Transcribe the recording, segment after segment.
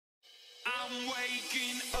like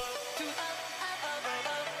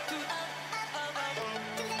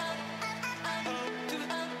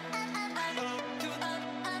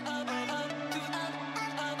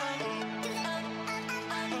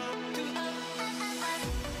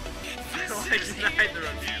neither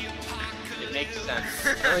of you. It makes sense.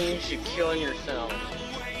 Or you should kill yourself.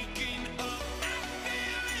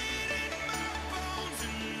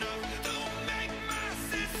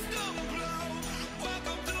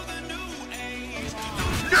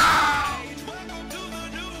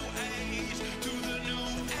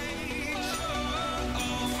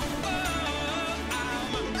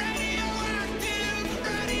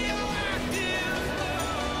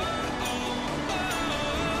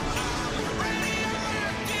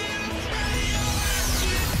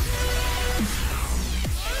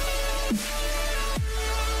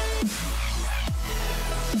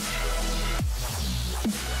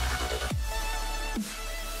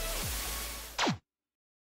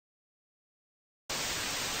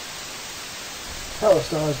 Hello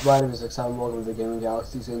stars, Radioactive, and welcome to the Gaming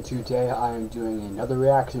Galaxies, and today I am doing another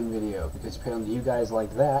reaction video, because apparently you guys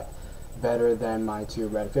like that better than my two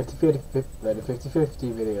Reddit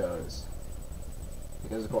 50-50 videos.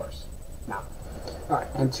 Because of course. Now, alright,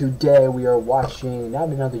 and today we are watching not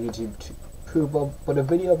another YouTube but a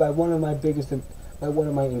video by one of my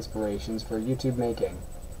inspirations for YouTube making.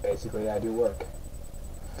 Basically, I do work.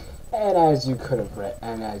 And as you could have read,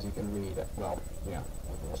 and as you can read, well, you know,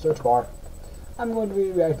 search bar. I'm going to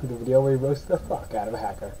be reacting to a video where he roasts the fuck out of a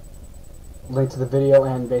hacker. Link to the video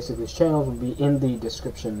and basically his channel will be in the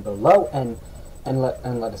description below, and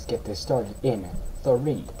let us get this started in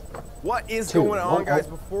 3. What is going on, guys?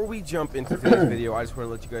 Before we jump into today's video, I just want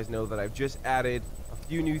to let you guys know that I've just added a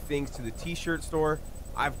few new things to the t-shirt store.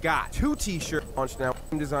 I've got 2 t-shirts launched now.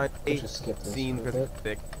 Design 8 scene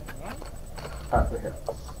thick. Alright, we're here.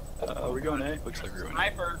 We're going A. Looks like we're going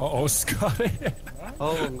A. Uh-oh, Scotty.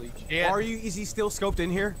 Holy shit. Is he still scoped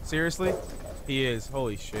in here? Seriously? He is.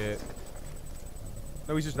 Holy shit.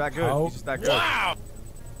 No, he's just that good. Oh. He's just that good. Wow!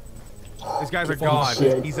 This guy's a Oh, god.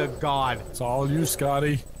 shit. He's a god. It's all you,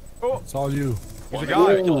 Scotty. Oh. It's all you. He's a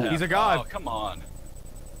god. He's a god. Oh, come on.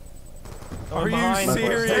 Are you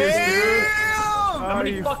serious, dude? How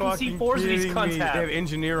many fucking C4s do these cunts have? They have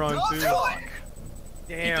engineer on too.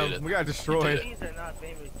 Damn, we got destroyed. These are not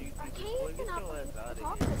famous YouTubers. Get your ass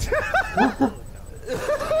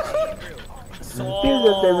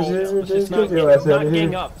out of here. Just not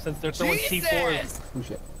gang up since they're throwing C4s. Oh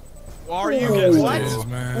shit. Are you? What?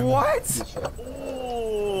 What?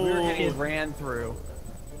 We were getting ran through.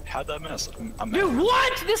 How'd that mess? Dude,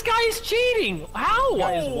 what? This guy is cheating. How? This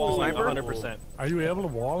guy is walling 100%. Are you able to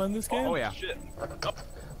wall in this game? Oh yeah. Shit.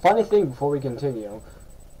 Funny thing before we continue,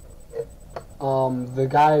 the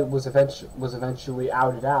guy was eventually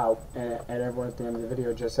outed out, and everyone at the end of the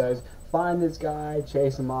video just says, find this guy,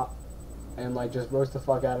 chase him up, and like just roast the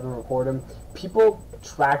fuck out of him, record him. People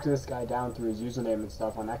tracked this guy down through his username and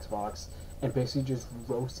stuff on Xbox, and basically just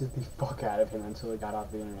roasted the fuck out of him until he got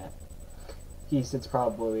off the internet. He since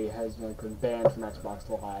probably has like been banned from Xbox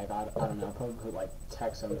Live. I don't know, probably put like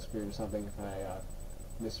text on the screen or something if I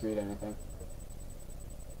misread anything.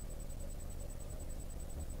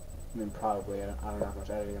 I mean, probably. I don't know how much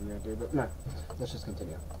editing I'm gonna do, but no. Let's just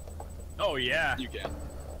continue. Oh yeah. You can.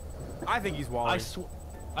 I think he's walling.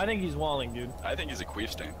 I think he's walling, dude. I think he's a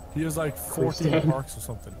queef stain. He has like 14 parks or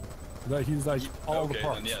something. Like he's like all the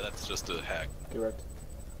parks. Then yeah, that's just a hack. Correct.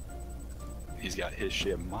 He's got his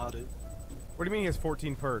shit modded. What do you mean he has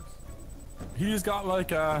 14 perks? He's got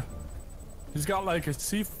like he's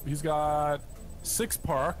got 6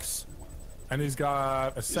 parks, and he's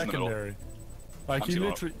got a secondary. Like he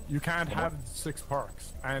literally, you can't have 6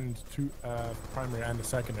 parks and 2 primary and a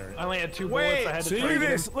secondary. I only had 2 bullets. I had to look at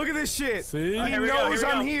this! Look at this shit! See? He knows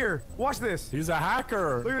I'm here. Watch this. He's a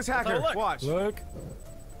hacker. Look at this hacker. look. Watch. Look.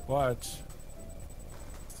 Watch.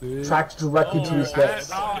 See? Tracked directly to his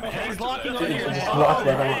face. He's locking on here. Just lock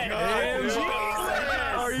that on.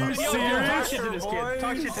 Are you Talk serious? shit to this kid.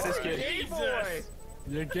 Talk shit to this kid.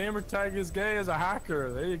 Your gamer tag is gay as a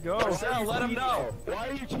hacker. There you go. Let him know. Why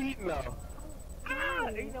are you cheating though? Ah,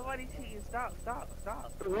 ain't nobody cheating. Stop.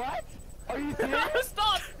 What? Are you serious?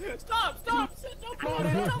 Stop! Don't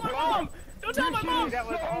tell my mom! Don't tell my mom! That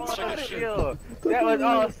was all skill. That was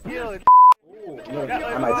all skill.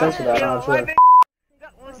 I might censor that, I'm not sure.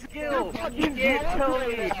 That was skill. You can't tell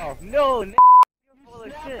me. No, you're full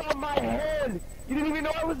of shit. On my head. You didn't even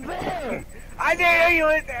know I was there. I didn't know you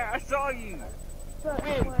were there. I saw you.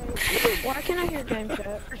 Why can't I hear game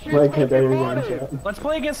chat? Let's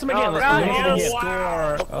play against him again. Holy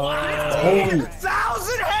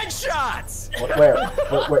 1,000 headshots! Where?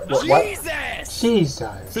 What? Jesus!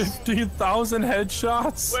 Jesus. 15,000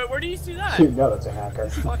 headshots? Wait, where do you see that? You know that's a hacker.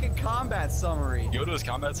 Fucking combat summary. Go to his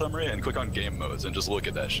combat summary and click on game modes and just look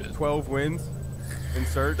at that shit. 12 wins.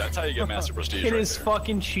 Insert. That's how you get master prestige. It right is there.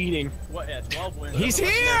 fucking cheating. What? Yeah, 12 wins. He's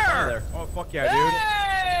here! Oh, fuck yeah, dude.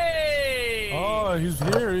 Hey! Oh, he's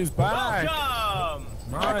here. He's back. Welcome!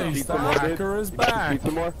 Nice. The hacker is back.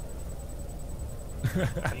 Dude, I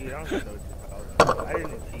don't know I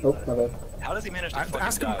didn't cheat. Oh, my bad. How does he manage to fucking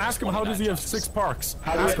Ask him. die Ask him. How does he have 29 6 parks?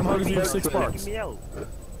 How Ask him. How does he have 6 parks? Me out.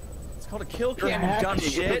 It's called a kill cam, you dumb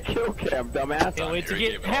shit. Kill cam, dumbass. Can't wait to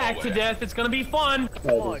Here, he get gave it all hacked to away. death. It's gonna be fun.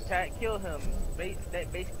 There Come it on, is. chat, kill him.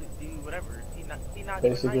 That basically do whatever. He not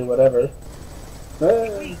Basically, even whatever.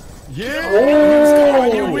 Yeah. He was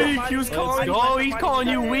calling you Oh. weak. He was Let's calling you. go. He's calling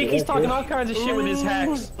you weak. He's talking all kinds of shit with his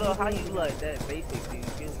hacks. So how you like that basic dude?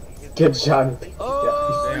 Good Johnny.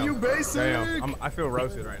 Oh, Damn. you basic. Damn. I feel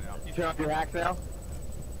roasted right now. You turn off your hacks now?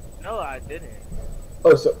 No, I didn't.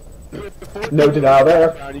 Oh, so no denial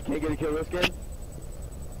there. You can't get a kill this game?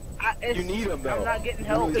 You need him though. I'm not getting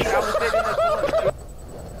help. I was sitting in the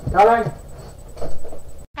corner. Alright.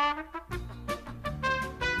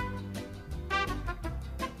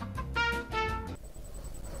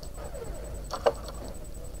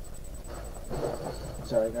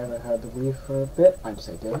 Sorry guys, I had to leave for a bit. I just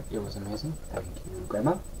did it. It was amazing. Thank you,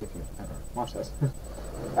 Grandma, if you ever watch this.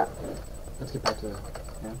 Yeah. Let's get back to the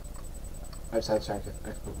I just had to check if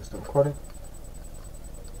Xbox was still recording.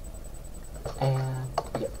 And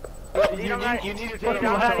yeah. You need to turn him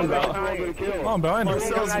off. Come on, Brian.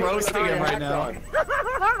 Marcel's roasting him right now.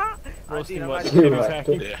 Roasting what? You're He was right.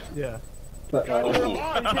 hacking. Yeah. But,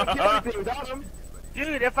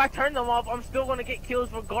 Dude, if I turn them off, I'm still gonna get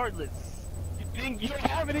kills regardless. You don't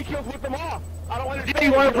have any kills with them off. I don't understand. Do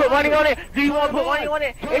you want to put money on it? Do you want to put money on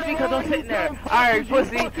it? It's because I'm sitting there. Alright,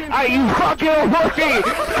 pussy. Alright, you fucking pussy.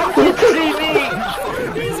 You see me?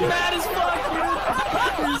 He's mad as fuck.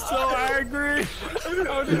 He's so angry.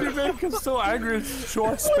 How did you make him so angry in a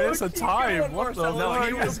short space of time? What the No,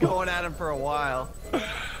 he fuck? was going at him for a while.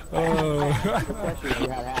 You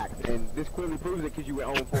had hacks, and this clearly proves it because you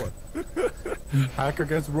went 0-4. Hacker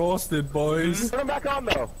gets roasted, boys. Turn them back on,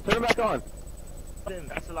 though. Turn them back on.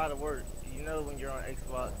 That's a lot of work. You know when you're on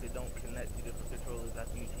Xbox, they don't connect to different controllers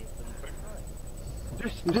after you change them the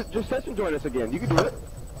first time. Just session join us again. You can do it.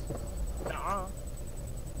 Nuh-uh.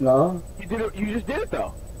 no? You did it. You just did it,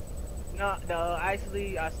 though. No,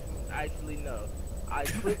 actually, no. I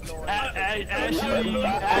clicked on Actually,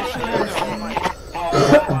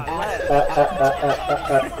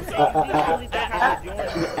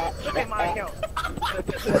 Look at my account.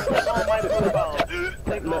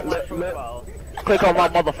 Click on my profile. Click on my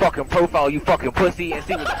motherfucking profile, you fucking pussy, and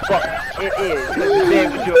see what the fuck it is.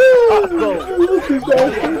 Damn with your go.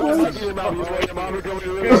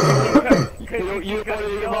 You come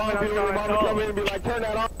in and be like, turn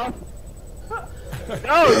that off.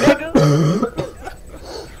 No, nigga.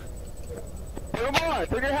 Come on,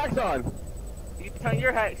 turn your hacks on. You turn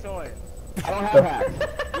your hacks on. I don't have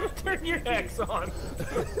hacks. turn your hacks on.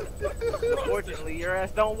 Unfortunately, your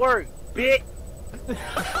ass don't work, bitch.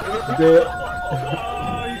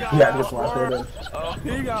 Yeah, this last word in.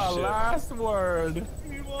 He got last word.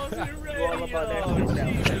 He wasn't All about that ready. shit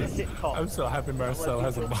now. Shit talk. I'm so happy Marcel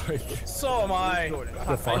has a mic. So am I.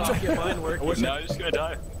 The fuck? Now he's just gonna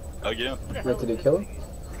die. Again. Rick, did he kill him?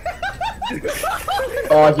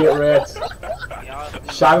 Oh, I get Rick.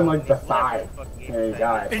 Shot him like the thigh. There he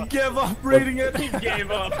died. He gave up reading it. He gave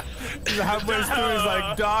up. He's halfway through. He's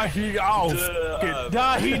like, Dahi, oh,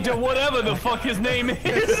 Dahi, whatever the fuck his name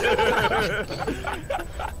is.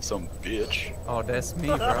 Some bitch. Oh, that's me,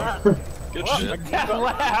 bro. Good shit. That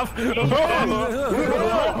laugh. You're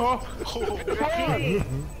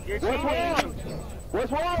cheating.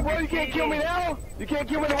 What's wrong, bro? You can't kill me now. You can't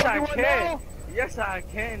kill me the way you want now. Yes, I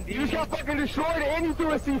can, dude. You just got fucking destroyed and you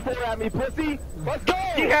threw a C4 at me, pussy. Let's go.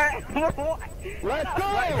 Yeah. Let's go.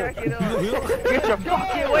 Get your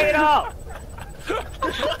fucking weight up.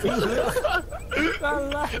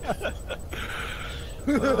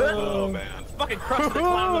 Oh man. Fucking crusted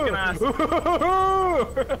clown looking ass. What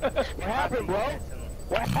happened, bro?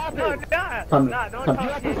 What happened? Nah, don't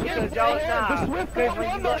talk shit, because y'all, nah. What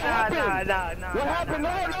happened? No.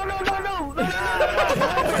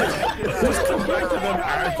 just come back to them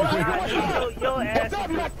arguing. Your ass is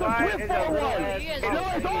fire as a little ass. No,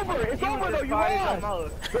 it's over though, you lost.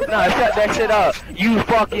 Nah, shut that shit up. You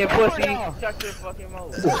fucking pussy. Shut your fucking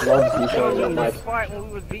mouth. This is loves you so You much. was fight when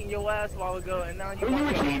we was beating your ass a while ago, and now you when you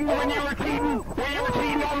were cheating on me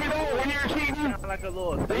though, when you were cheating. Like a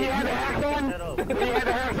little. When you had the hacks on. When you had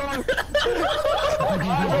the hacks on.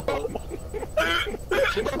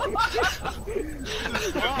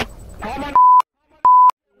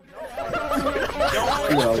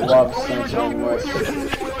 Yo, love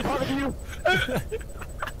Synchronice.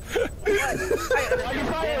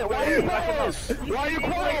 Why are you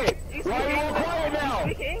quiet? Why are you all quiet now?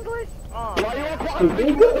 Speak English? Why are you all quiet?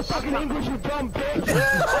 English? Fucking English, you dumb bitch!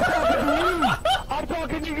 I'm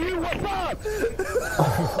talking to you! What's up?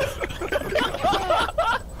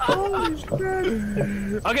 Holy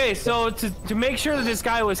shit. Okay, so to make sure that this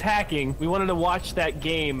guy was hacking, we wanted to watch that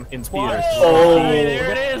game in theaters. Oh,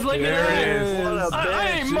 there it is! Look at There it! it is. I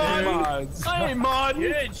ain't mod! I ain't mod!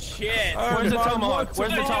 Good shit. Where's the tomahawk?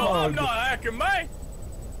 Where's the tomahawk? I'm not hacking, mate.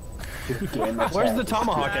 Where's the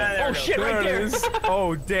tomahawk at? Oh shit, right there!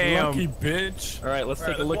 Oh damn! Lucky bitch. All right, let's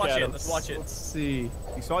take a look at him. Let's watch it. Let's see.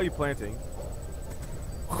 He saw you planting.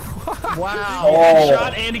 Wow! Oh.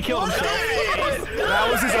 Shot and he killed himself. That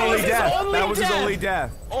was his only death. That was his only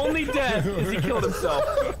death. Only death is he killed himself.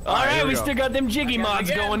 All here right, we we go. still got them jiggy mods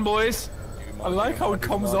going, boys. I like how it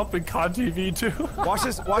comes up in COD TV too. Watch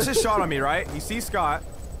this shot on me, right? You see Scott.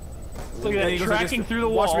 Look at Then he that, goes like tracking this. through the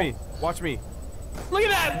wall. Watch me. Watch me. Look at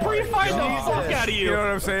that! Pre-fired the fuck out of You you! know what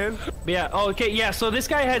I'm saying? Yeah, okay, yeah, so this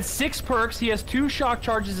guy had 6 perks. He has 2 shock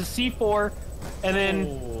charges, a C4, and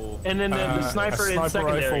then the sniper a in sniper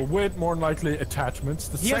secondary. rifle with more than likely attachments.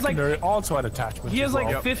 The He has, like- secondary also had attachments. He has as like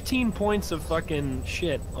well. 15 points of fucking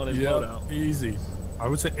shit on his loadout. Yep, easy. I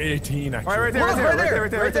would say 18 actually. All right, right there.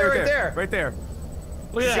 Look at that.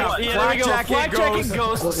 Yeah, there we go. Flak jacket,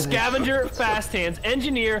 ghost, scavenger, fast hands,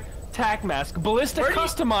 engineer, tac mask, ballistic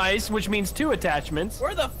customize, which means 2 attachments.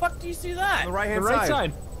 Where the fuck do you see that? The right hand The right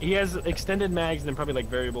side. He has extended mags and then probably like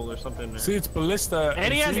variable or something. See, it's ballista.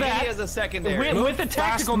 And he has that. He has a secondary. With the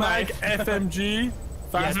tactical mag mag. FMG.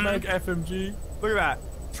 Fast mag FMG. Look at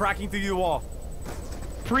that. Tracking through the wall.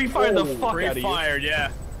 Pre-fired the fuck out of you. Pre-fired, yeah.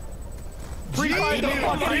 Pre-fired the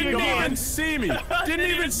fuck out of you. Didn't even see me. Didn't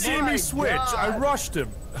even see me switch. I rushed him.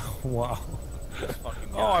 Wow.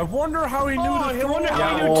 Oh, I wonder how he knew I the wonder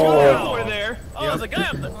how he throw. knew 2 were there. Oh, there's a guy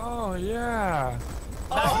up there. Oh, yeah.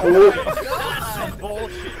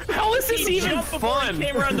 How is this even Jumped before he fun?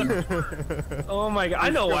 came around the... Oh my god, I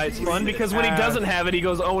know why it's fun, because when he doesn't have it, he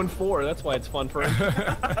goes 0-4. That's why it's fun for him.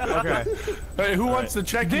 Okay. Hey, who wants to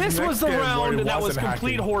check This his next was the game where round he that was wasn't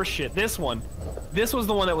complete hacking? horseshit. This one. This was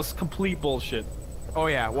the one that was complete bullshit. Oh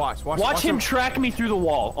yeah. Watch Watch him track me through the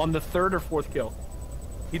wall on the 3rd or 4th kill.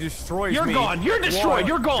 He destroys You're me. gone. You're destroyed.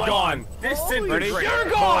 You're gone. Gone. Disintegrate. You're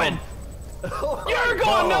gone. You're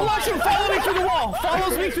gone. Now watch him follow me through the wall.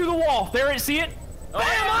 Follows me through the wall. There, see it? Bam,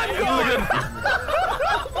 I'm gone.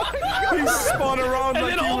 He spun around And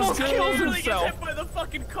like then he was almost kills killing Literally gets himself. hit by the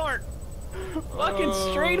fucking cart. Fucking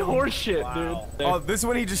straight horseshit, dude. Oh, this is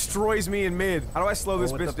when he destroys me in mid. How do I slow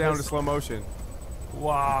this bitch down to slow motion?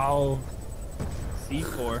 Wow.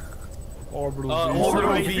 C4. Orbital Hold V.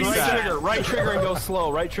 right V-sat. trigger. Right trigger and go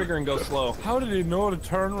slow. Right trigger and go slow. How did he know to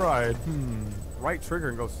turn right? Right trigger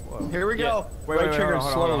and go slow. Here we go. Wait, Right trigger hold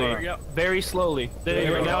on, slowly. hold on. Very slowly. There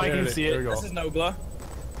you go. Now I can see There it. we go. This is Nogla.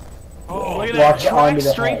 Oh, Look at Watch that. onto Track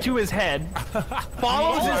the straight head. to his head.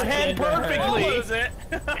 Follows his head perfectly. Follows it.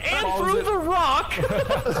 And through the rock.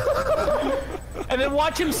 And then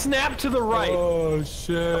watch him snap to the right. Oh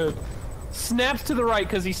shit. Snaps to the right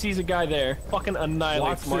because he sees a guy there. Fucking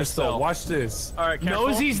annihilates Watch this though. Marcel. Watch this. All right, careful.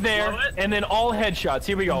 Knows he's there, Slow it. and then all headshots.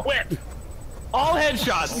 Here we go. Whip. All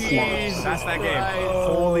headshots. That's that game.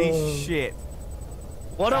 Holy shit.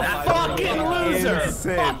 What a fucking loser.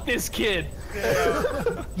 Insane. Fuck this kid.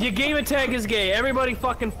 Your gamer tag is gay. Everybody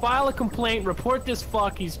fucking file a complaint. Report this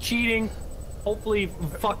fuck. He's cheating. Hopefully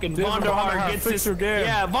fucking David Vonderhaar Vonderhaar, gets fix this. your game.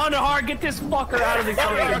 Yeah, Vonderhaar, get this fucker out of the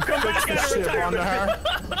game. Fix this shit, Vonderhaar.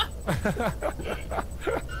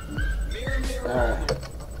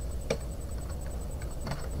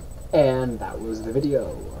 And that was the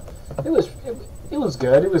video. It was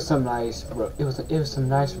good. It was some nice some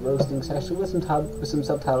nice roasting session with some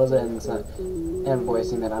subtitles and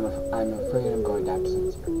voicing that I'm afraid I'm going to have to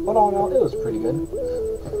censor. But all in all, it was pretty good.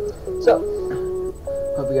 So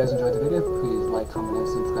hope you guys enjoyed the video. Please like, comment, and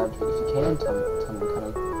subscribe to it if you can. Tell me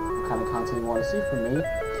what kind of content you want to see from me.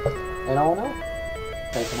 And all in all,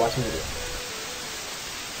 thanks for watching the video.